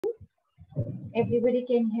Everybody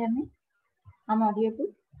can hear me? I'm audible?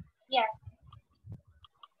 Yeah.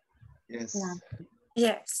 Yes.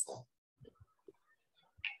 Yes.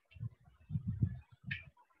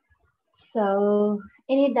 So,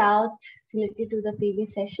 any doubts related to the previous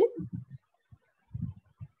session?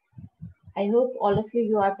 I hope all of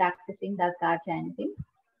you are practicing the 𝐾𝐸-chanting,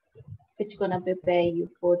 which is going to prepare you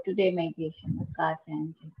for today's meditation of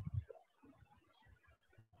𝐾𝐸-chanting.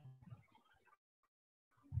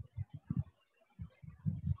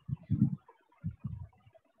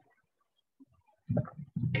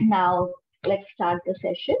 Now, let's start the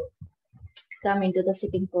session. Come into the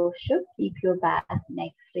sitting posture. Keep your back,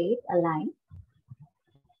 neck straight, aligned.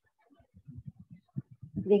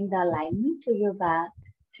 Bring the alignment to your back,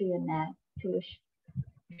 to your neck, to your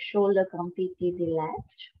shoulder completely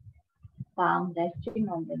relaxed. Palm resting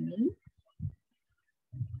on the knee.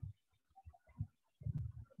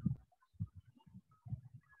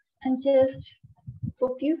 And just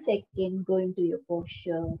for a few seconds, go into your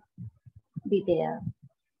posture. Be there.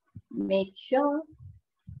 Make sure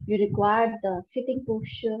you require the sitting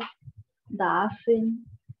posture, the asana.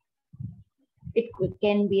 It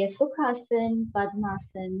can be a Sukhasana,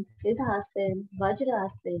 Padmasana, Siddhasana,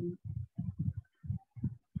 Vajrasana.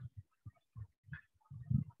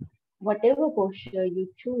 Whatever posture you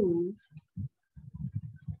choose,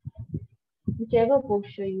 whichever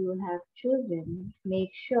posture you have chosen,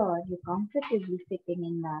 make sure you're comfortably sitting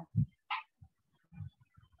in that.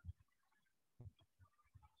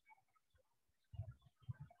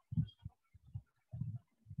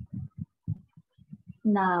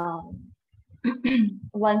 Now,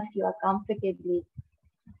 once you are comfortably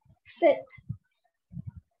sit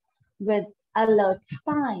with alert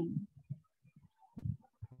spine,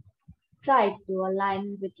 try to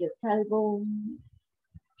align with your tailbone,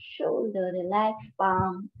 shoulder relaxed,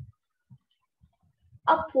 palm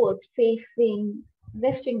upward facing,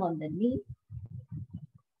 resting on the knee,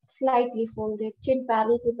 slightly folded, chin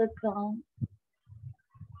parallel to the ground.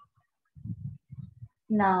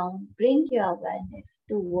 Now bring your awareness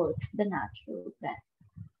towards the natural breath.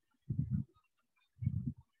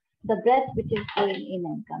 The breath which is going in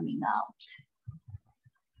and coming out.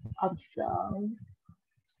 Observe.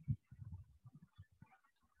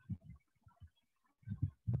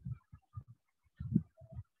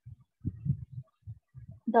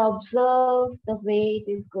 Observe the way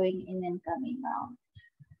it is going in and coming out.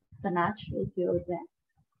 The natural pure breath.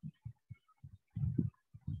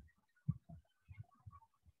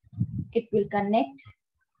 It will connect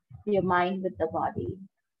your mind with the body.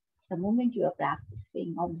 The moment you are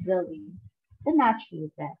practicing, observing the natural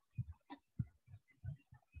breath.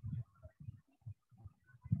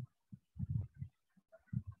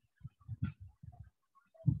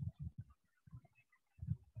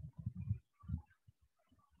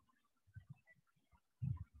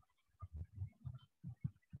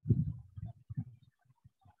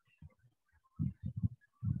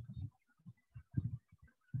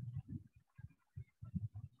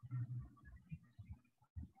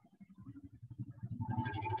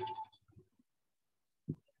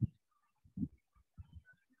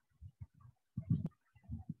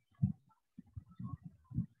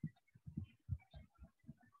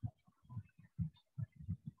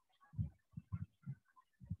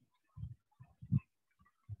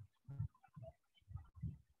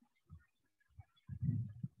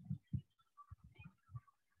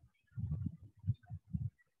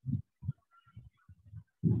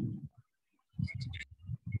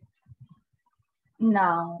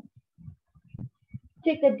 Now,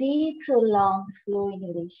 take a deep, prolonged, slow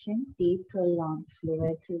inhalation, deep, prolonged, slow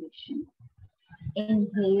exhalation.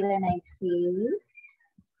 Inhale and exhale.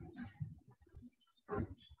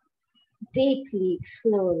 Deeply,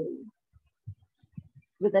 slowly.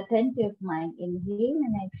 With attentive mind, inhale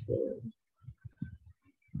and exhale.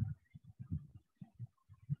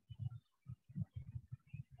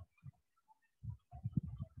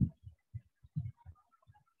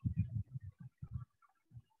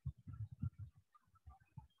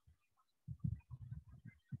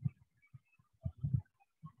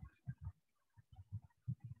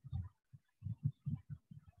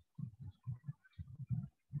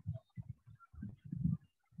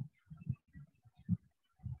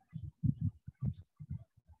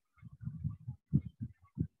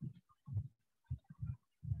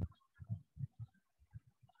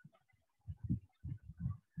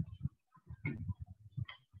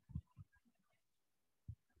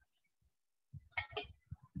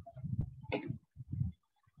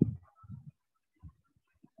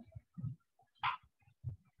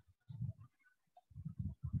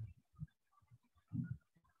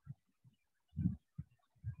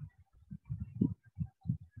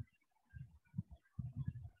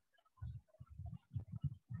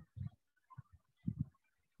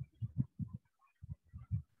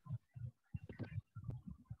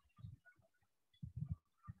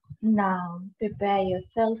 Now prepare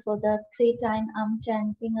yourself for the 3-time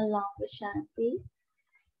chanting along with Shanti.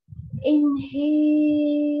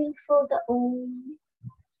 Inhale for the Om.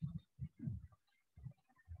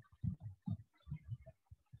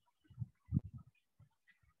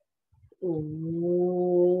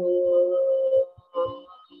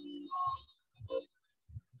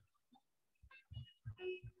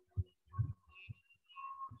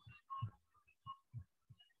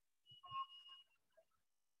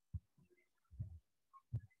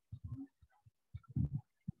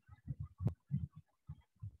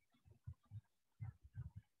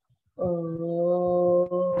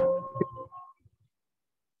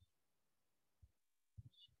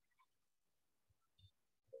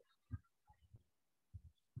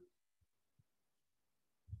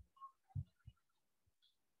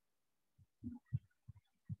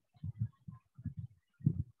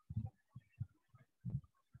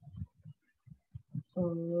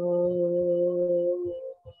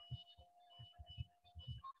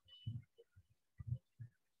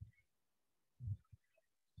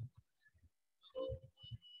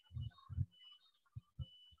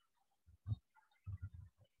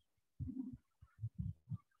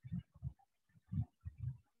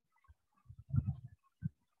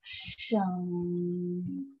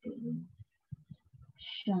 Shanti,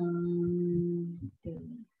 Shanti,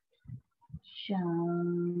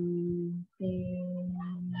 Shanti.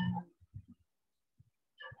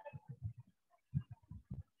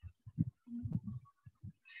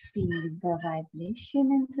 Feel the vibration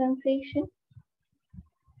and sensation.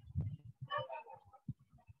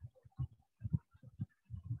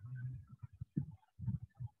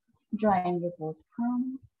 Join your both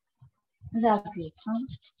palms, rub your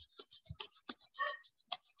palms.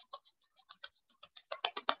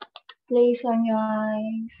 Place on your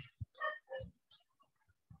eyes.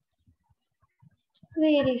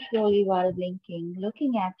 Very slowly while blinking,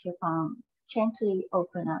 looking at your palm, gently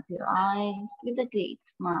open up your eyes with a great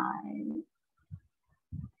smile.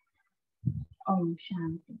 Om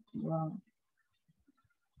Shanti. Wow.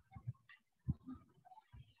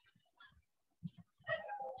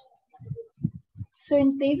 So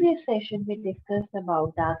in previous session, we discussed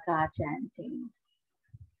about the omkarchanting.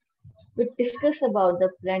 We discussed about the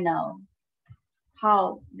prana,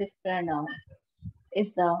 how this prana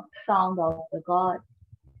is the sound of the God.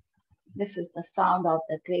 This is the sound of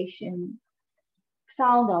the creation,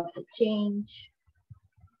 sound of the change,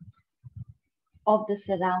 of the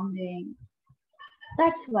surrounding.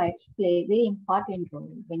 That's why it plays a very important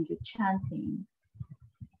role when you're chanting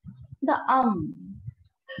the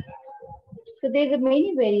So there's a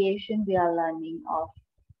many variations we are learning of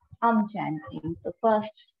chanting. The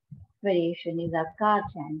first variation is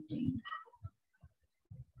omkarchanting.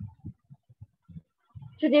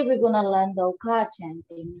 Today we're going to learn the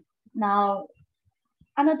omkarchanting. Now,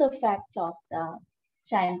 another fact of the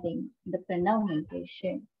chanting, the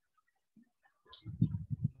pronunciation.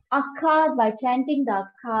 Akar, by chanting the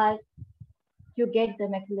akar, you get the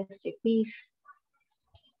materialistic peace.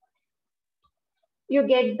 You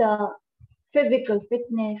get the physical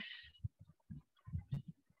fitness.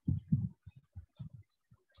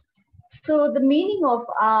 So the meaning of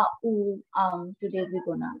today we're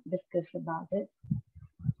gonna discuss about it.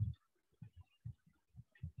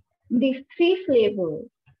 These 3 flavors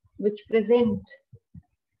which present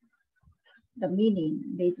the meaning,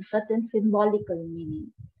 there's a certain symbolical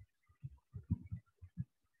meaning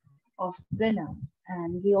of prana.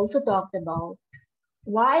 And we also talked about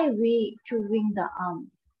why we choosing the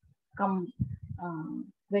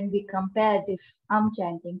when we compare this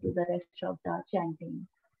chanting to the rest of the chanting,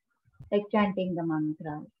 like chanting the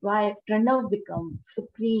mantra, why prana becomes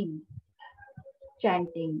supreme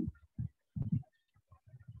chanting.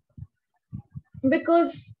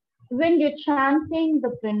 Because when you're chanting the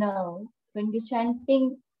prana, when you're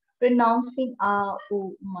chanting, pronouncing ma,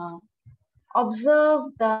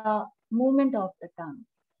 observe the movement of the tongue.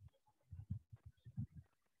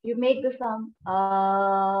 You make the sound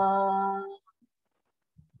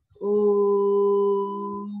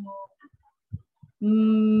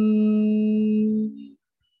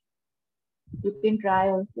You can try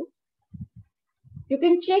also. You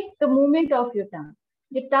can check the movement of your tongue.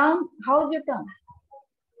 Your tongue, how's your tongue?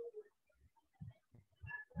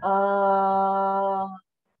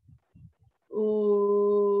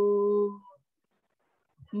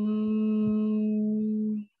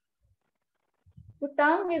 Your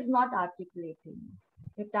tongue is not articulating.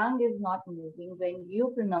 Your tongue is not moving when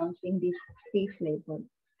you're pronouncing these 3 syllables.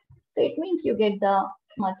 So it means you get the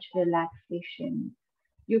much relaxation.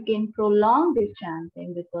 You can prolong this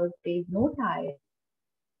chanting because there is no time.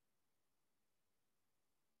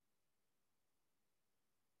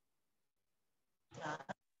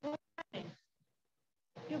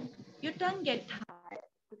 tongue get tired?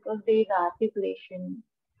 Because there is articulation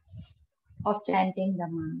of chanting the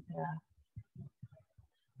mantra.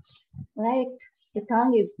 Right? The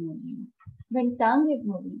tongue is moving. When tongue is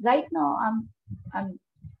moving, right now I'm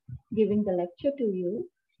giving the lecture to you.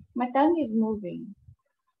 My tongue is moving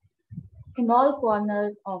in all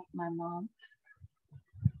corners of my mouth.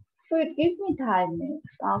 So it gives me tiredness.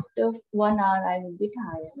 After 1 hour I will be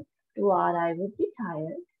tired. 2 hours I will be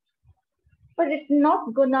tired. But it's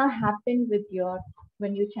not gonna happen with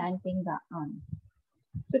when you're chanting the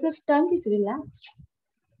because tongue is relaxed,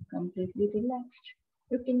 completely relaxed.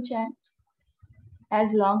 You can chant as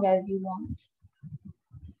long as you want.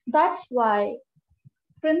 That's why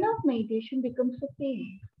Pranava meditation becomes so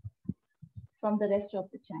supreme from the rest of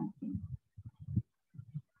the chanting.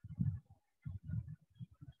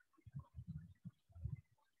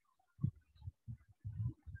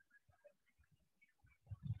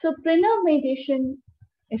 So Pranava meditation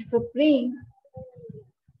is supreme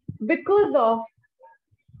because of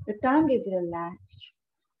the tongue is relaxed,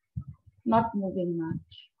 not moving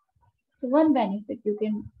much. So one benefit, you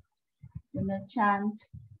can chant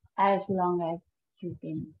as long as you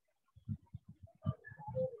can.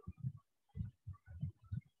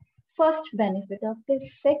 First benefit of this.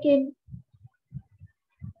 Second,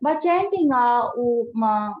 by chanting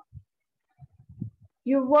Ma,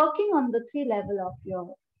 you're working on the 3 levels of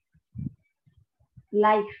your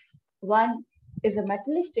life. One is a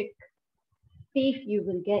materialistic peace you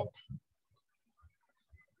will get.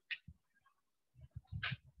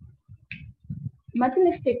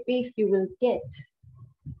 Materialistic peace you will get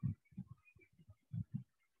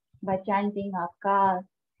by chanting Akar,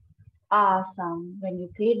 sound. When you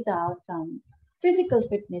create the sound, physical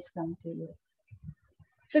fitness comes to you.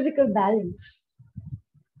 Physical balance,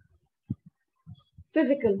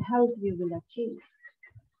 physical health you will achieve.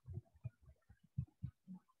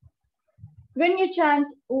 When you chant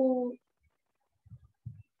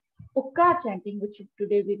Ukka chanting, which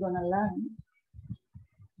today we're going to learn,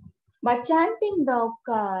 by chanting the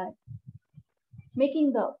Ukka,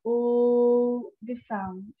 making the this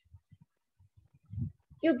sound,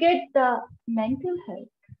 you get the mental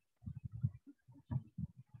health,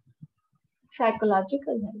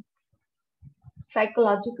 psychological health,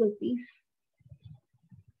 psychological peace.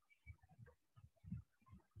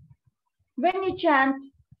 When you chant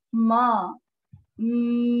Ma,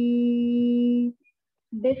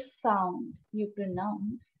 this sound you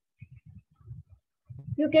pronounce,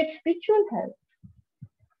 you get spiritual health.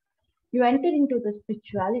 You enter into the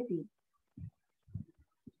spirituality.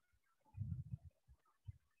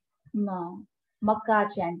 Ma, Makka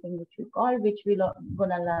chanting, which we call, which we're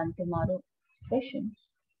gonna learn tomorrow session.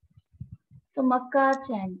 So Makka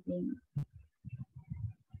chanting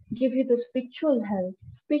give you the spiritual health,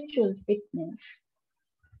 spiritual fitness.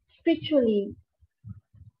 Spiritually,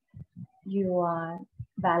 you are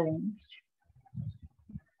balanced.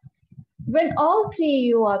 When all 3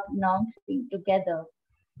 you are pronouncing together,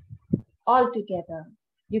 all together,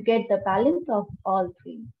 you get the balance of all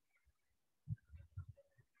 3.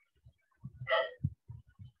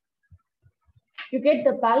 You get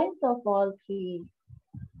the balance of all 3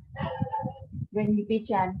 when you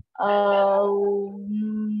chant all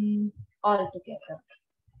together.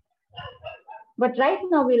 But right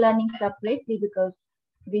now we're learning separately because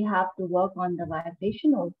we have to work on the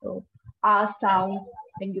vibration also. Our sound,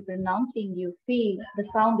 when you're pronouncing, you feel the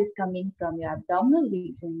sound is coming from your abdominal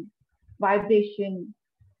region. Vibration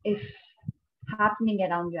is happening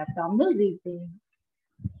around your abdominal region.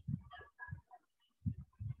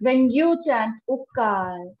 When you chant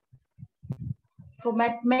Ukkar for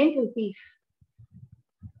mental peace,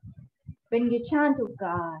 when you chant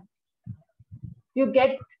Ukkar, you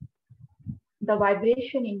get the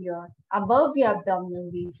vibration in your above your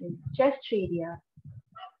abdominal region, chest area,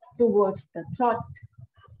 towards the throat.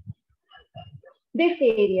 This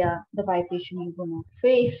area, the vibration you're gonna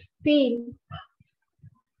feel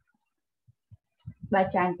by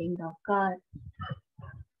chanting the Ukkar.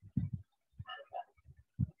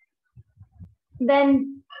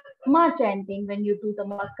 Then Ma chanting, when you do the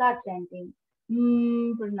Makka chanting,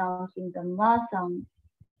 pronouncing the Ma sound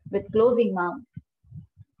with closing mouth.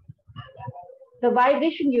 The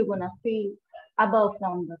vibration you're gonna feel above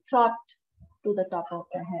from the throat to the top of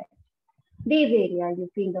the head. These areas you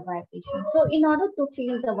feel the vibration. So in order to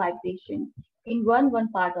feel the vibration in one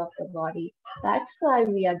part of the body, that's why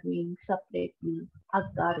we are doing separately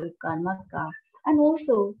Akkar, Ukkar, Makka. And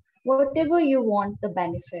also whatever you want the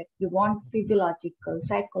benefit, you want physiological,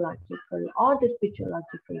 psychological, or the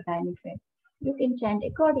spiritualogical benefit, you can chant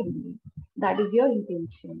accordingly. That is your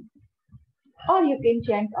intention. Or you can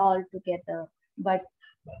chant all together. But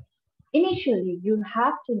Initially, you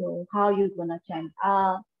have to know how you're gonna chant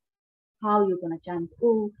ah, how you're gonna chant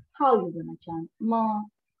oo, how you're gonna chant ma.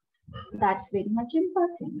 That's very much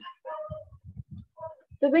important.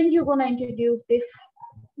 So when you're gonna introduce this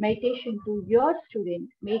meditation to your student,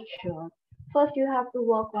 make sure first you have to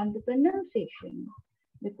work on the pronunciation,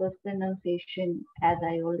 because pronunciation, as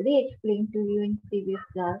I already explained to you in previous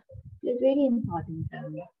class, is very important to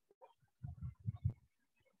me.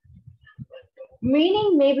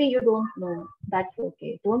 Meaning maybe you don't know, that's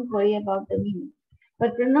okay. Don't worry about the meaning.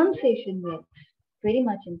 But pronunciation, yes, very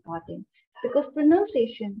much important, because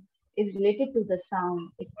pronunciation is related to the sound.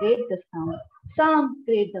 It creates the sound. Sound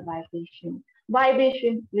creates the vibration.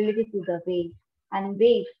 Vibration related to the waves, and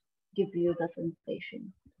waves give you the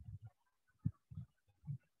sensation.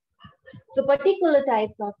 So particular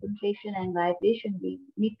types of sensation and vibration we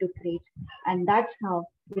need to create, and that's how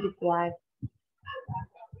we require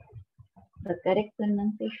the correct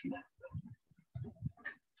pronunciation.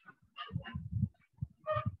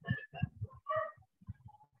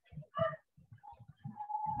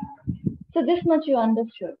 So this much you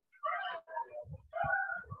understood.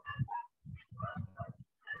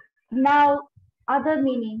 Now, other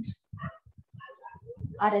meanings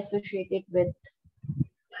are associated with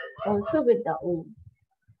also with the O.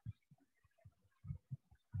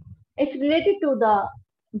 It's related to the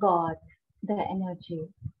God, the energy.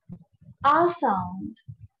 Our sound,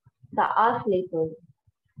 the R syllable,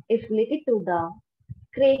 is related to the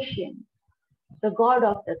creation, the God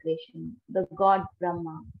of the creation, the God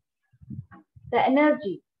Brahma, the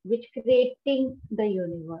energy which creating the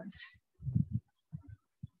universe.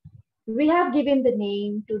 We have given the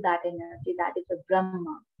name to that energy, that is a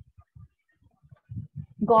Brahma,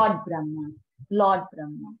 God Brahma, Lord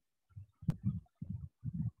Brahma.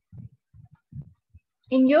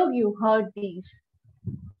 In yoga, you heard these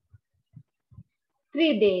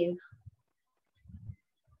 3 days: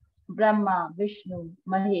 Brahma, Vishnu,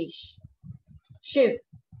 Mahesh, Shiv.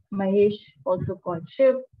 Mahesh also called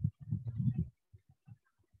Shiv.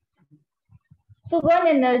 So one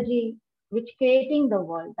energy which creating the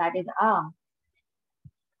world, that is Ah.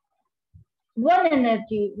 One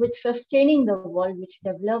energy which sustaining the world, which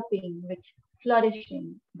developing, which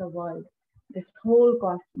flourishing the world, this whole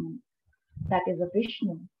cosmos, that is a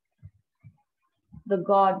Vishnu, the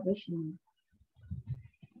God Vishnu.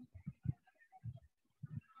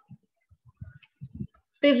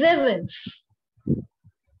 Preservance,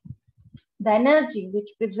 the energy which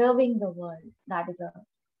preserving the world, that is a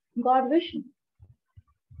God Vishnu.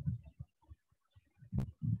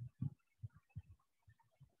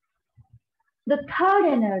 The third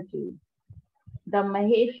energy, the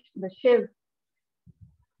Mahesh, the Shiv,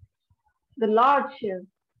 the Lord Shiv,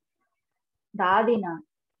 the Adinath,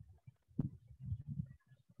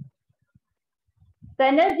 the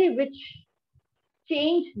energy which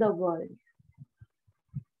changed the world,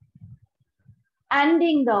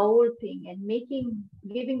 ending the old thing and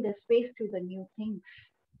giving the space to the new things.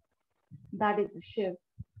 That is the Shiv.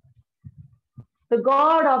 The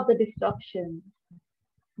God of the destruction,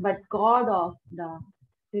 but God of the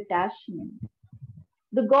detachment.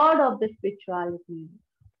 The God of the spirituality,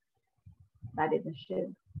 that is the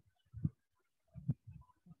Shiv.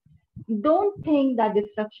 Don't think that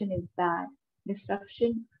destruction is bad.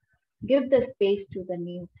 Destruction gives the space to the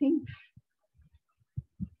new things.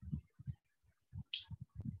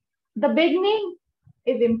 The beginning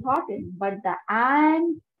is important, but the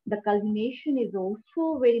end, the culmination is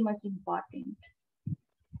also very much important.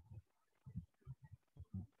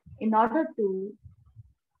 In order to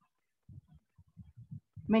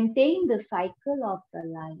maintain the cycle of the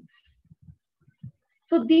life.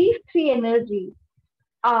 So these 3 energies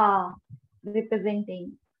are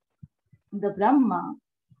representing the Brahma,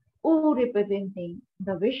 O representing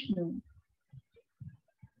the Vishnu,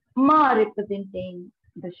 Ma representing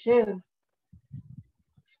the Shiv,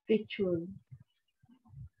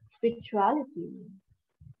 spirituality.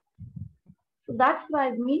 So that's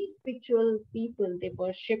why many spiritual people, they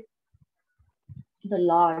worship the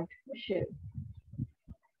Lord Shiv.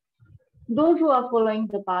 Those who are following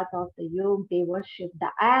the path of the yoga, they worship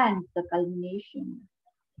the end, the culmination,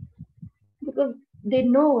 because they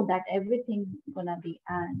know that everything is gonna be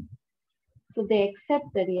end. So they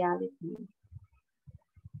accept the reality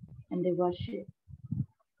and they worship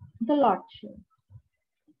the Lord Shiv.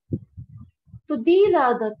 So these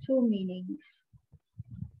are the 2 meanings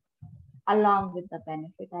along with the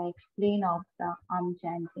benefit I explain of the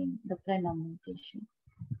chanting, the Pranava meditation.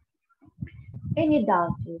 Any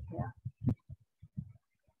doubts here?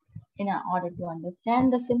 In order to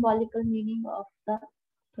understand the symbolical meaning of the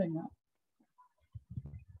Pranava.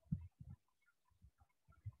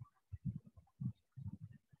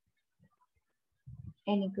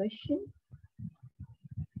 Any question?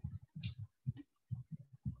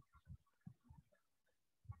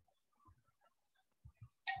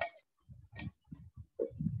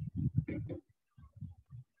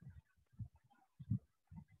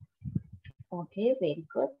 Okay, very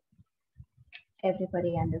good.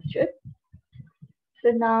 Everybody understood. So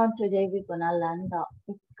now today we're gonna learn the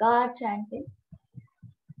Uppkar chanting.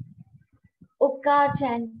 Uppkar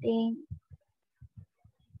chanting,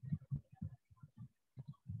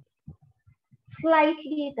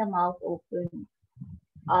 slightly the mouth open.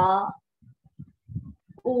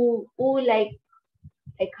 Ooh, like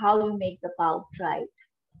how you make the pouch, right?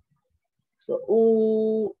 So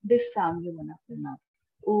ooh, this sound you wanna pronounce.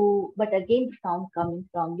 Ooh, but again the sound coming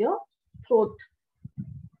from your throat.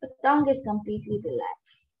 The tongue is completely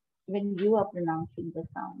relaxed when you are pronouncing the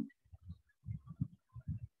sound.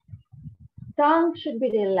 Tongue should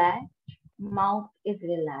be relaxed, mouth is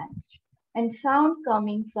relaxed, and sound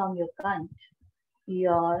coming from your cunt,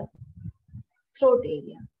 your throat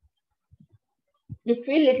area. You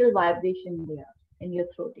feel little vibration there in your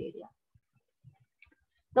throat area.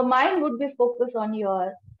 The mind would be focused on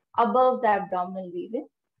your above the abdominal region,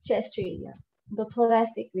 chest area, the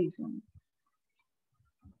thoracic region.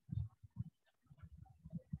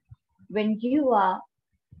 When you are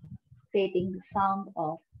stating the sound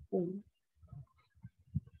of ooh,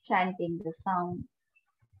 chanting the sound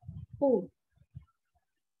ooh,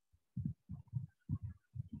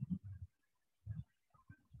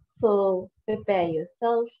 so prepare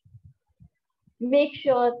yourself. Make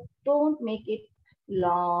sure don't make it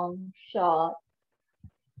long, short.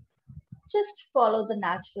 Just follow the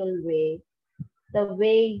natural way, the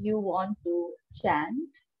way you want to chant.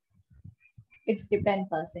 It depends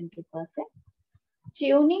person to person.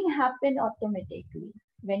 Tuning happen automatically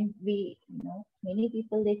when we, many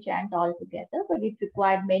people they chant all together, but it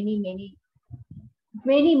required many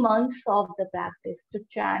months of the practice to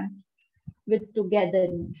chant with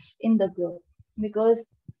togetherness in the group, because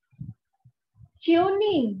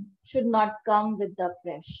tuning should not come with the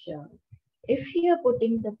pressure. If you are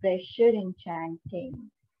putting the pressure in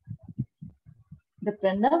chanting, the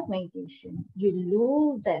Pranava meditation, you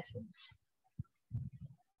lose the essence.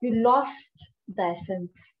 You lost the essence.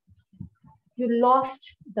 You lost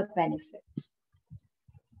the benefit.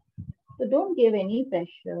 So don't give any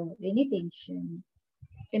pressure, any tension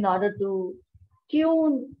in order to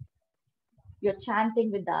tune your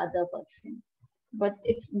chanting with the other person. But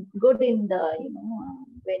it's good in the,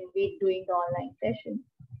 when we're doing the online session.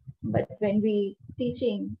 But when we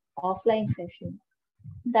teaching offline session,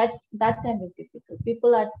 that time is difficult.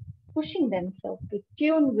 People are pushing themselves to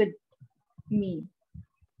tune with me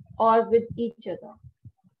or with each other.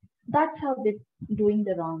 That's how they're doing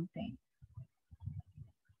the wrong thing.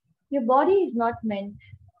 Your body is not meant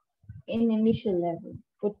in initial level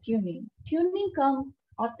for tuning. Tuning comes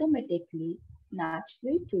automatically,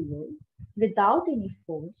 naturally to you, without any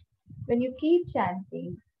force. When you keep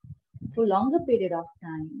chanting for longer period of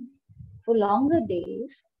time, for longer days,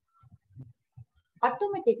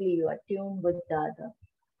 automatically you are tuned with the other.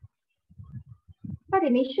 At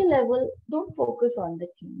initial level, don't focus on the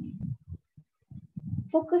tuning.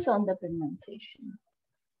 Focus on the pronunciation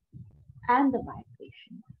and the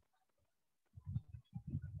vibration.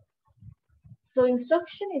 So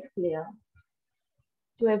instruction is clear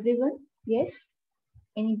to everyone? Yes?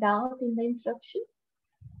 Any doubt in the instruction?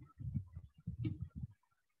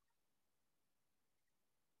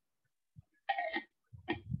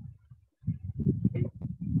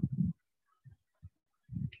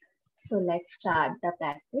 So let's start the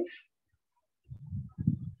practice.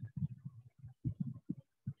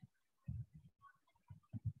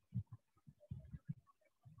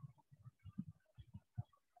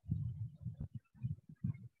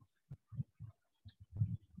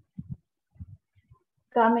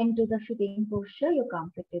 Come into the sitting posture, your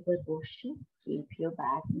comfortable posture. Keep your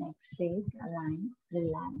back, neck straight, aligned,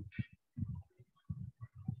 relax.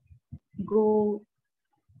 Go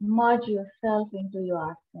merge yourself into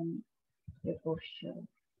your asana, your posture.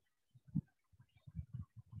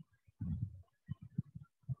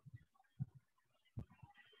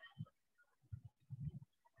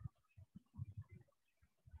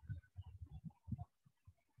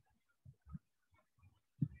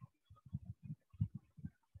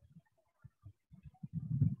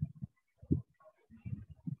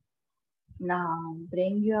 Now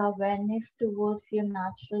bring your awareness towards your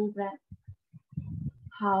natural breath.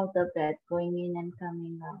 How the breath going in and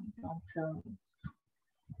coming out. Observe.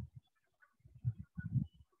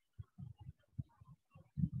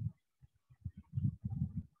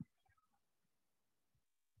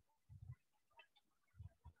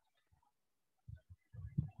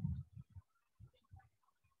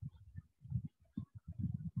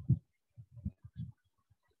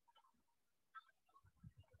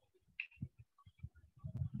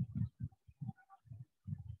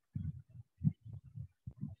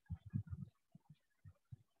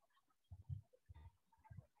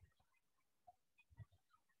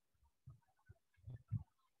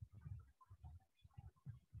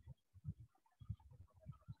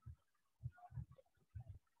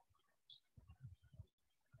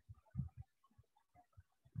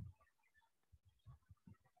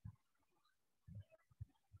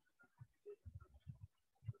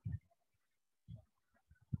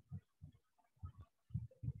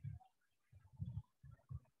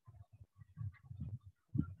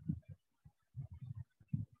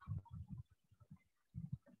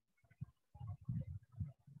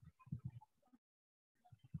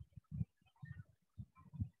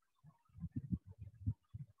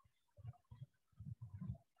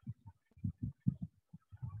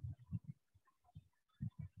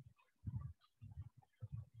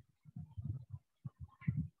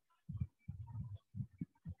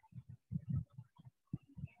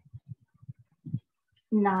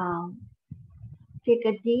 Now, take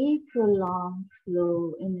a deep, prolonged,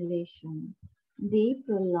 slow inhalation, deep,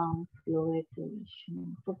 prolonged, slow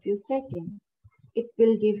exhalation for a few seconds. It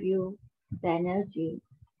will give you the energy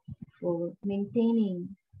for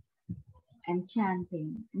maintaining and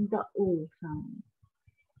chanting the O sound.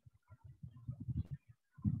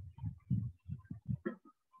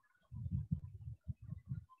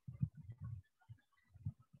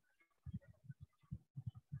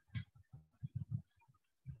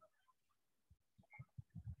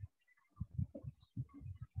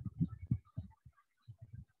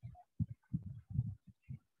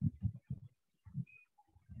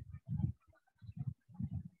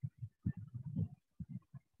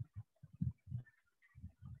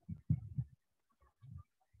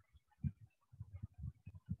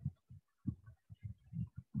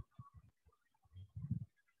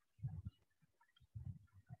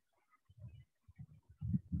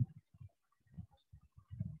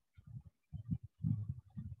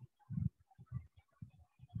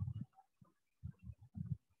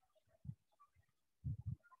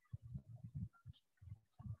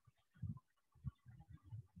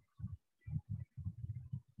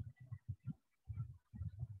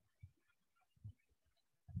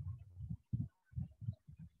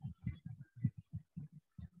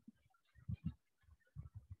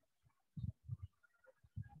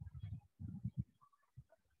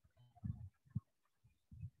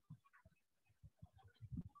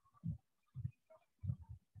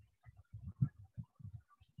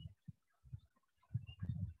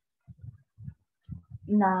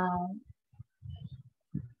 Now,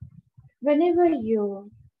 whenever you're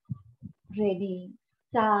ready,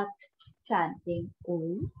 start chanting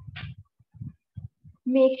Om.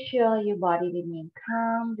 Make sure your body remains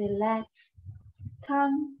calm, relaxed,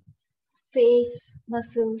 tongue, face,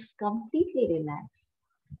 muscles completely relaxed.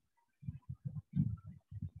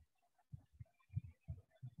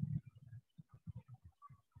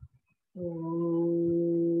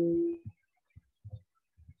 Om.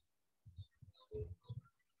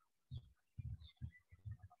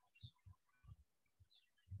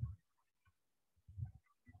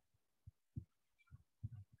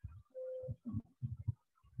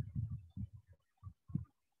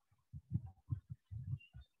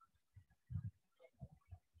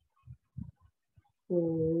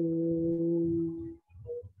 Om.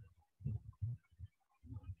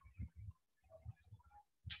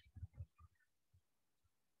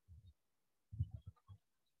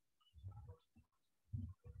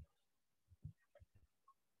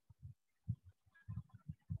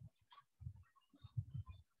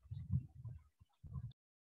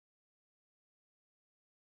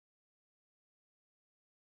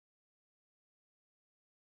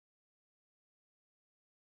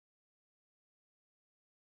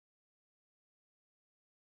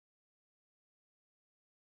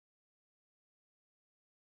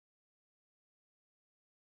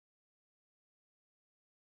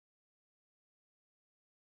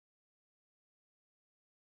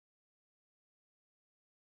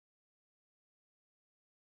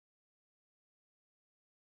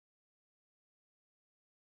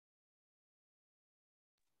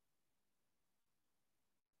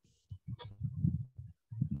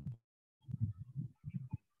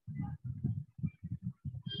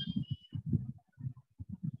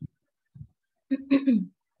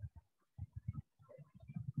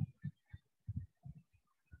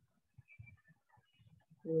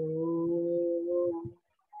 Om.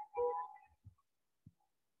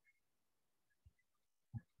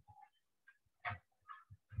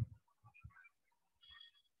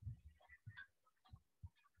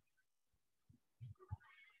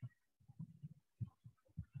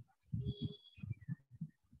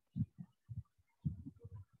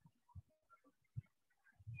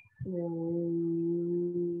 Om.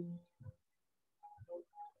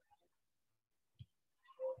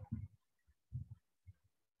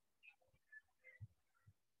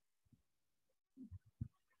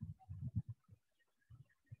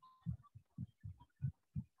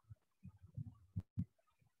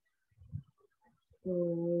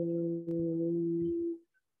 Om.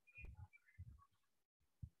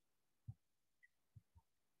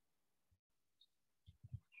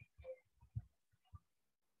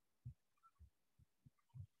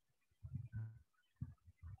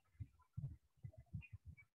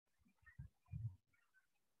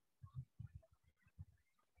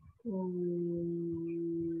 Om.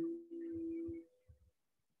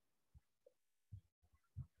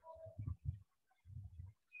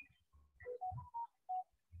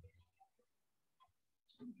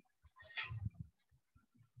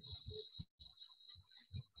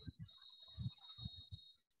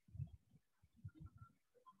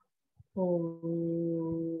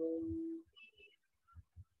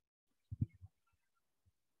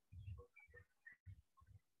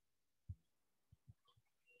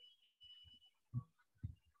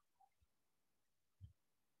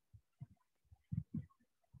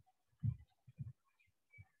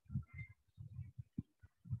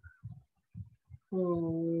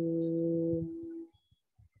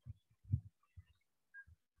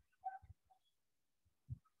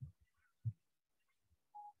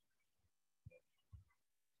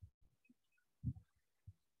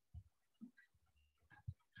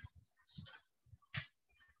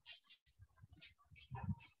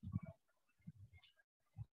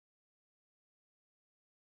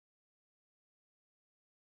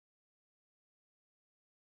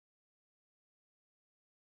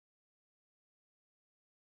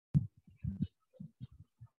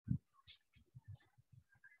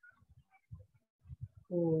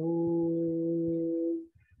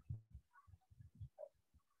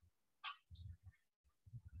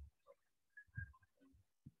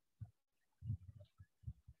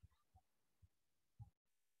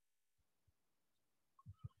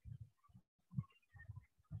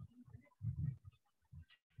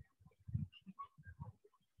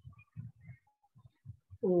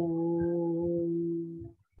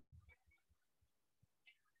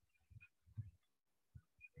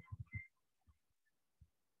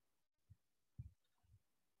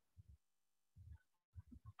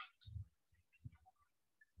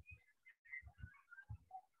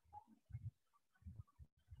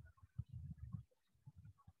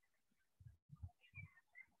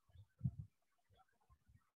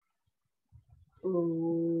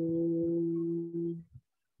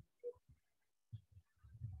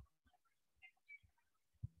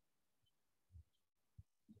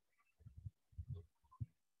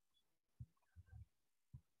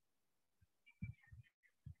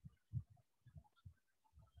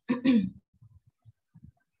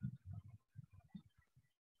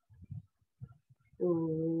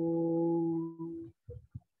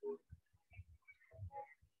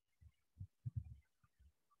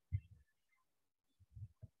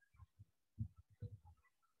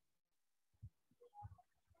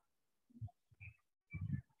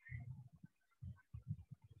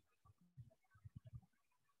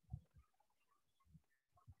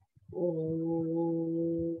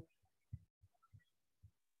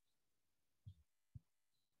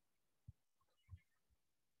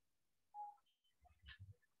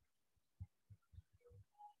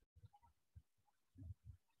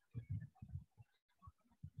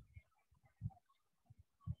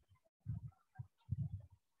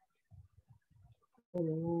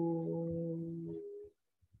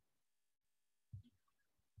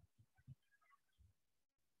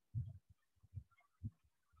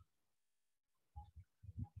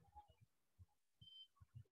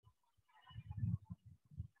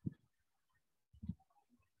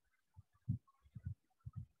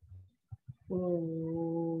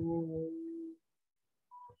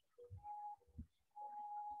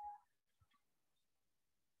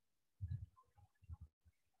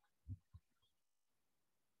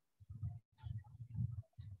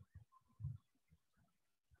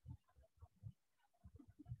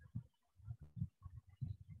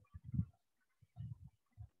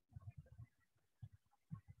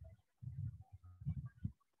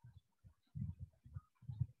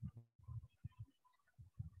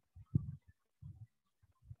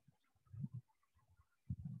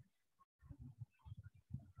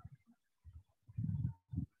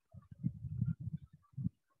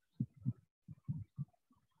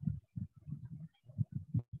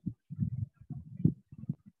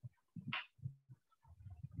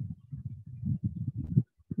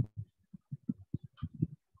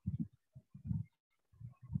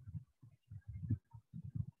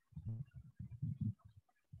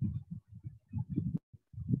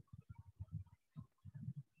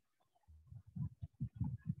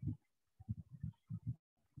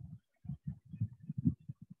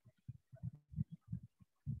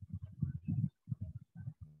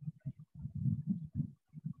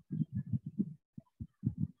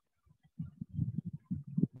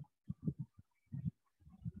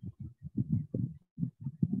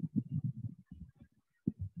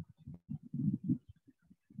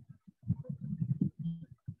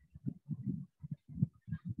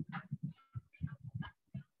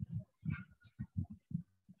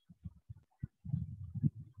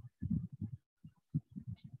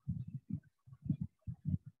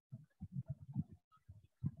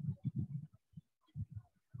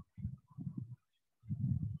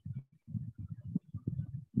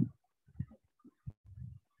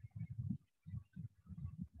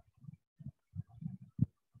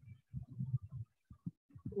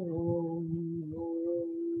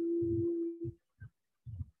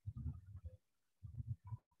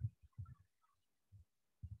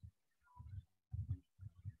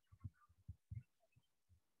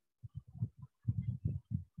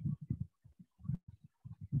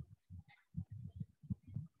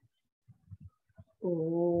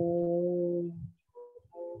 Om.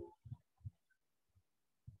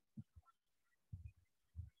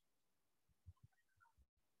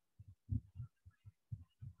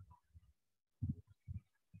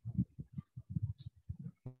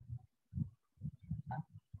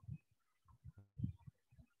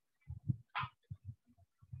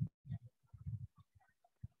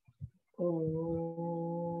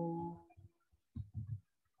 Om.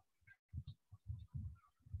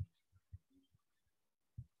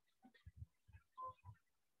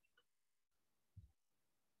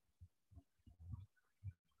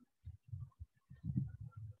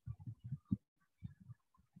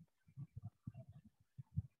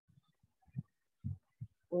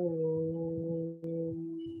 Om.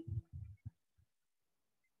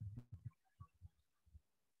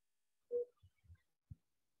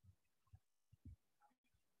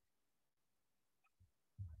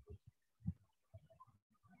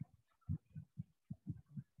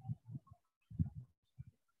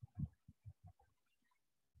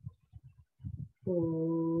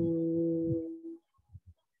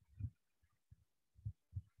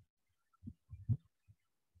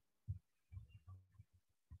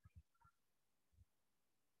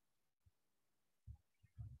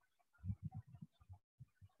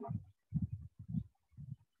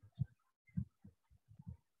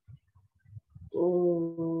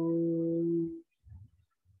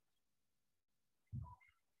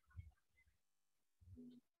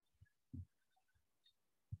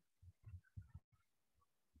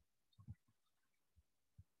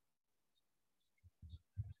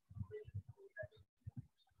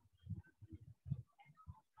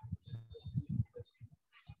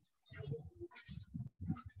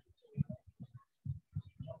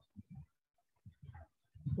 Om.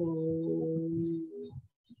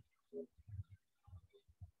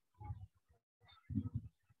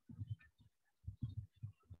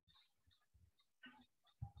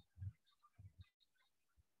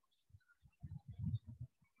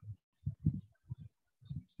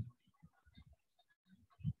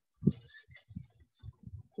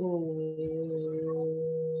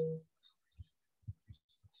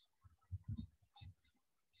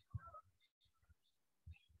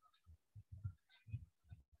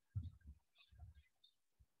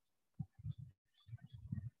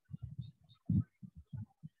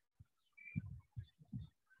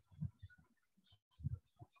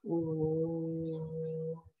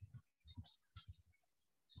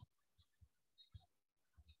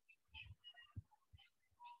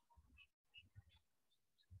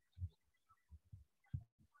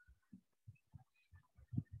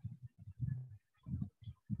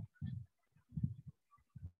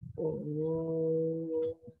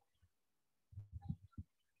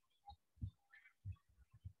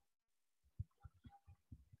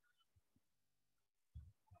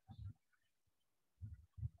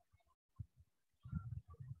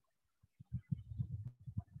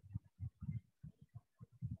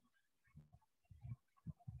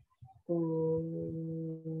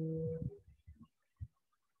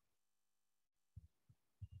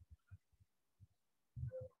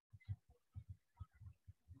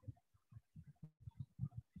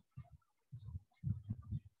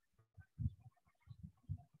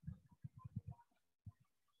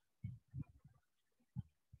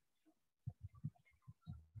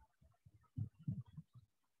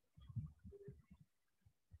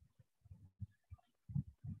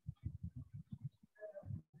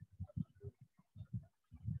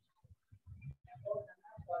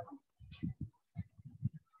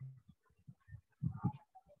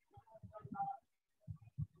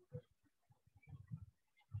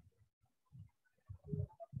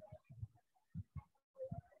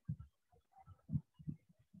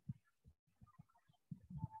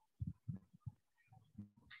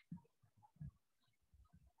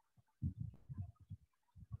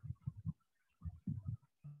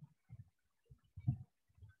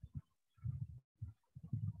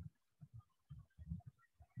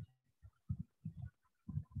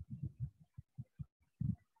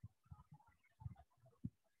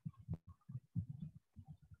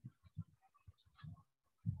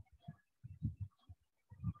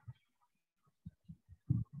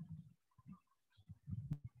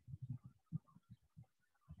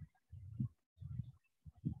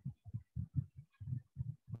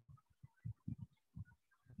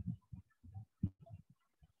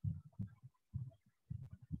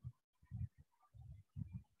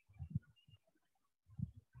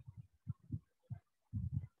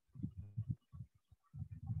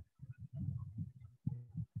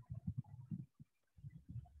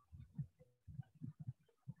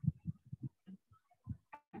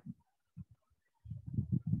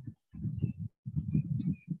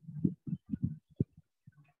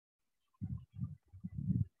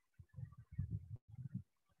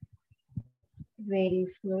 Very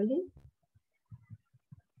slowly,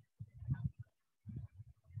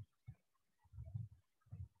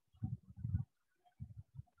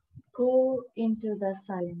 go into the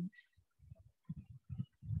silence.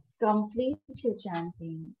 Complete your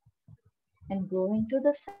chanting and go into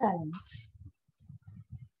the silence.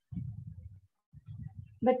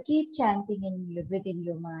 But keep chanting within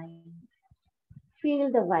your mind.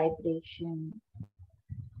 Feel the vibration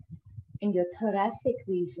in your thoracic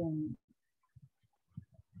region.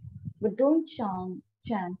 But don't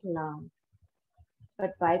chant loud.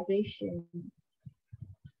 But vibration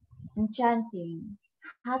and chanting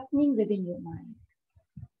happening within your mind.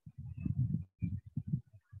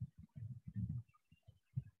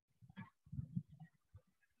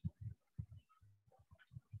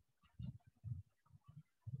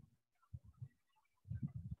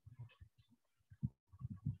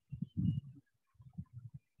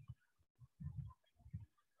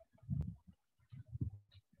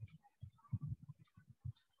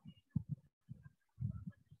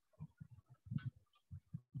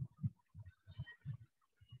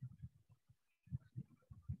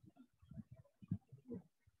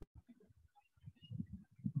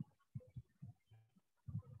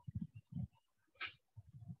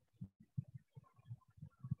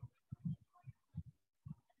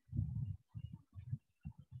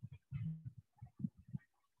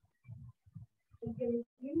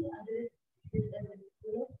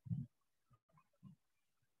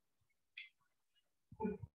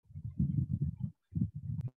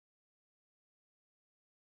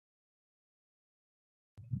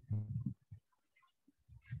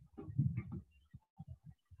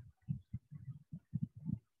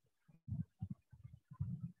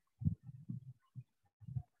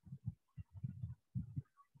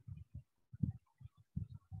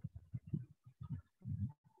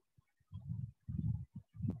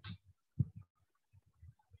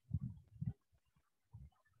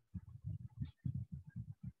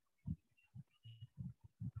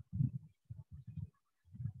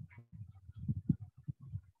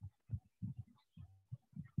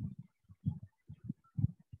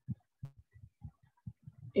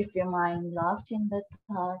 If your mind lost in the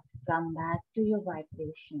thoughts, come back to your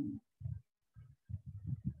vibration.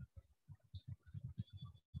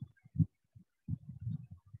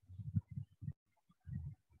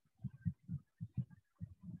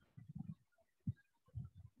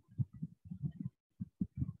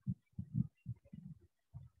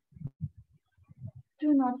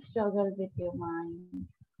 Do not struggle with your mind.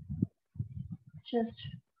 Just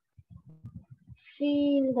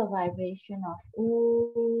feel the vibration of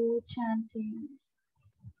O chanting,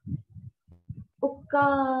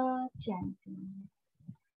 Ukka chanting.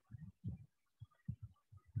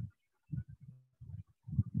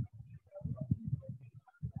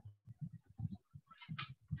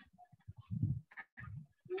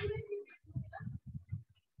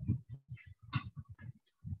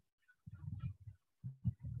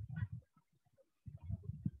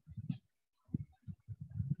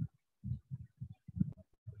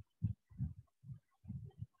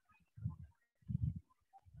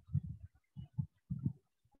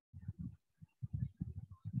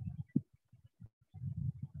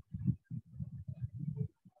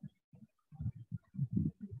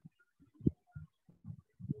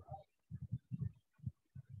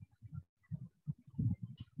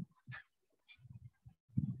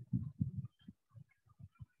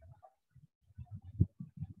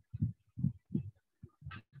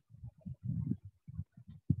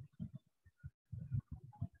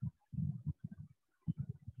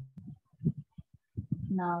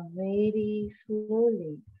 Now very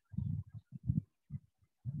slowly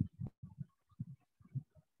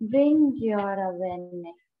bring your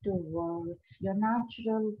awareness towards your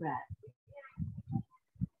natural breath.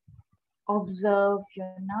 Observe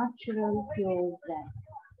your natural pure breath.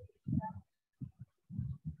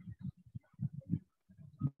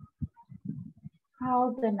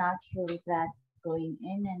 How the natural breath going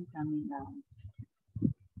in and coming out.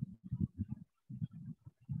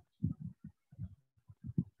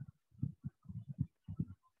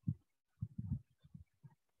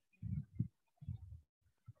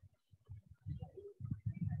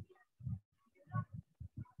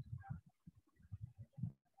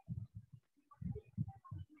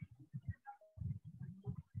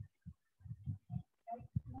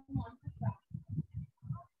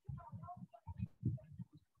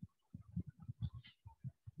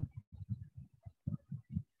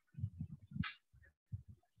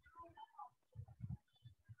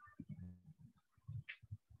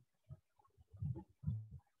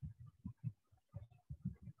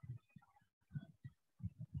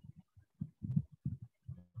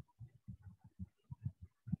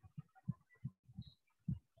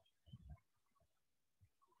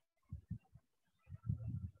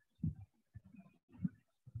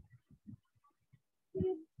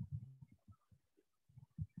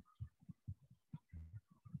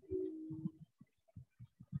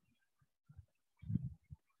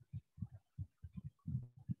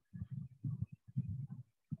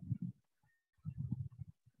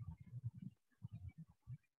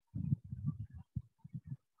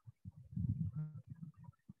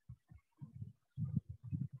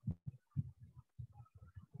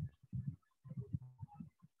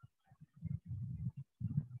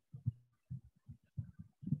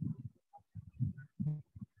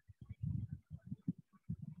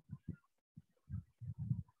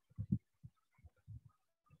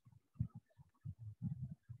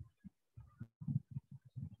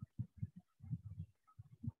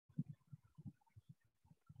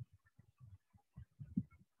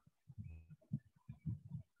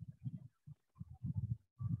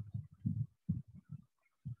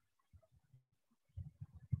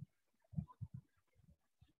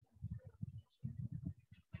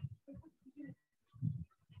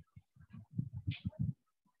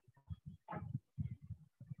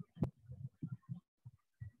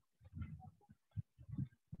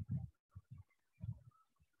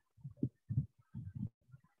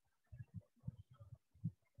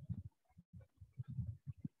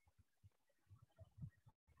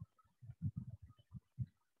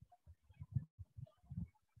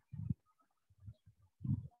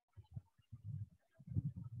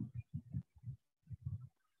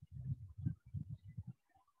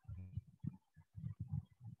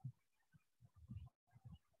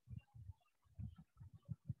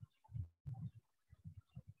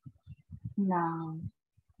 Now,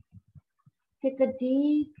 take a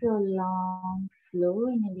deep, prolonged, slow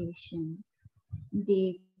inhalation,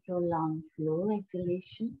 deep, prolonged, slow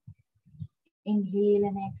exhalation. Inhale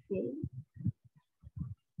and exhale.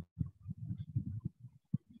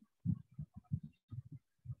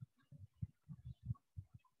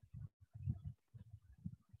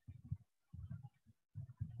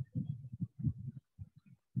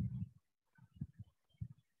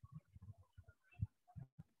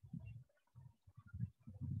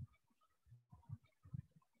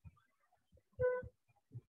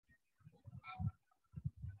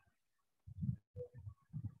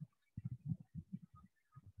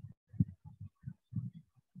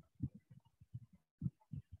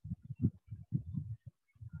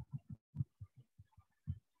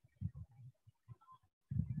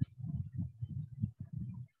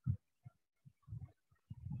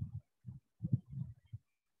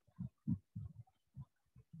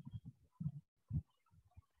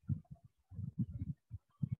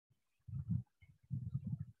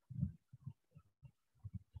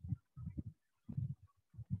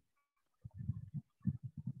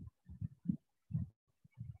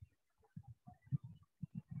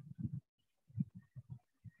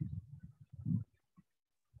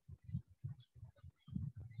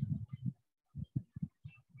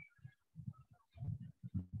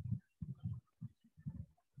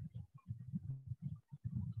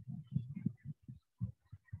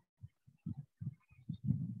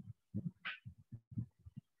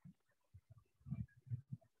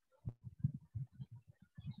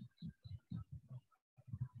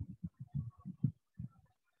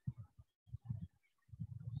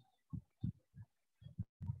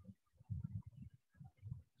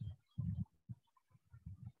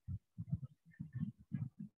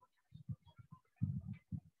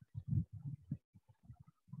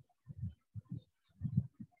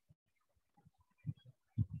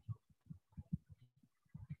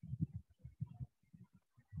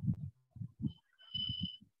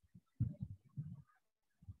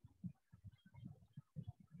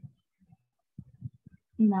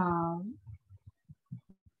 Now,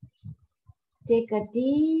 take a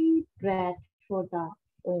deep breath for the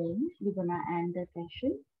Om. We're gonna end the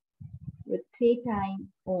session with 3 times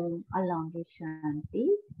Om along with Shanti.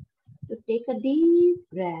 So take a deep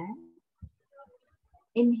breath.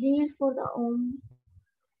 Inhale for the Om.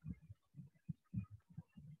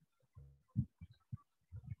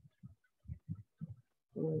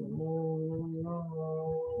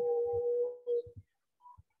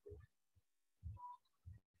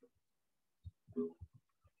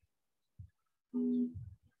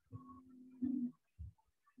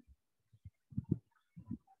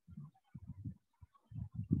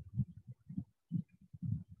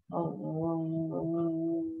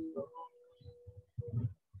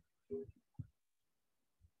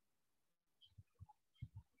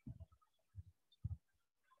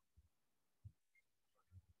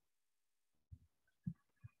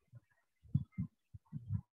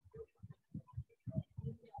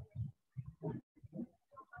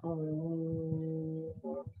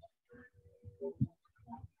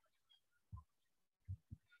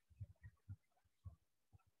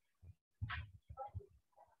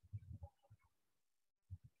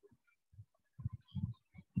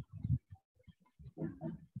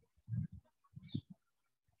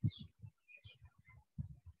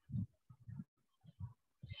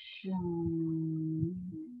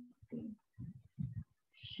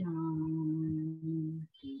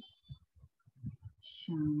 Shanti.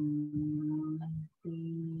 Shanti.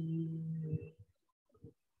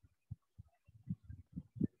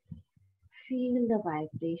 Feel the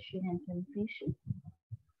vibration and sensation.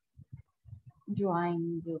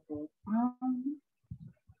 Drawing your both palms.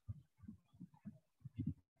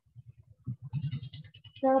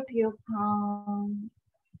 Rub your palm.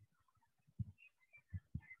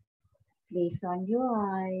 Place on your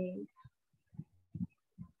eyes.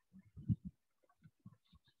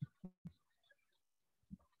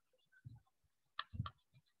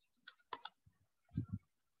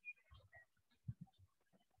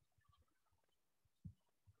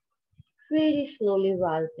 Very slowly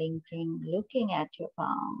while blinking, looking at your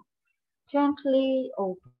palm. Gently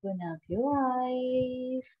open up your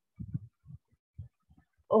eyes.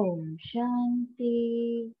 Om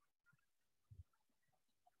Shanti.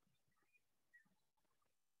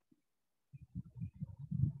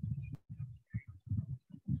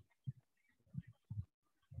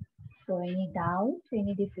 So any doubts,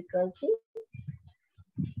 any difficulty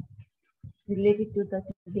related to the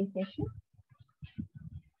today's session?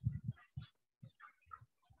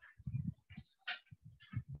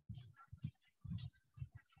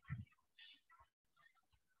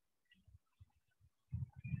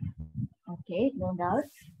 Okay, no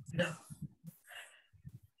doubts? No.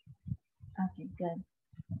 Okay, good.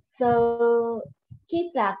 So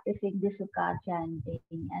keep practicing the Sukar chanting,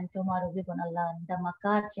 and tomorrow we're gonna learn the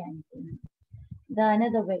Makar chanting, the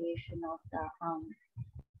another variation of the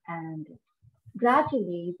and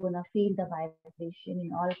gradually you're gonna feel the vibration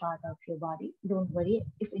in all parts of your body. Don't worry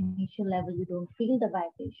if initial level you don't feel the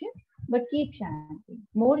vibration, but keep chanting.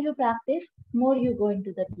 More you practice, more you go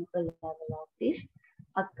into the deeper level of this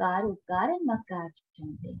Akar, Ukar, and Makar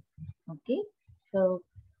chanting. Okay, so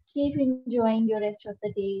keep enjoying your rest of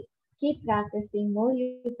the day. Keep practicing. More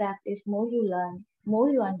you practice, more you learn, more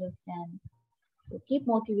you understand. So keep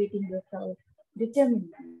motivating yourself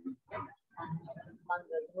determinedly.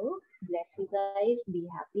 Mangal ho. Bless you guys. Be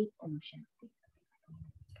happy. Om Shanti.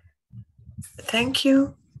 Thank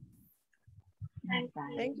you.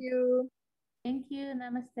 Bye. Thank you. Thank you.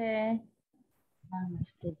 Namaste.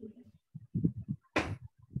 Namaste.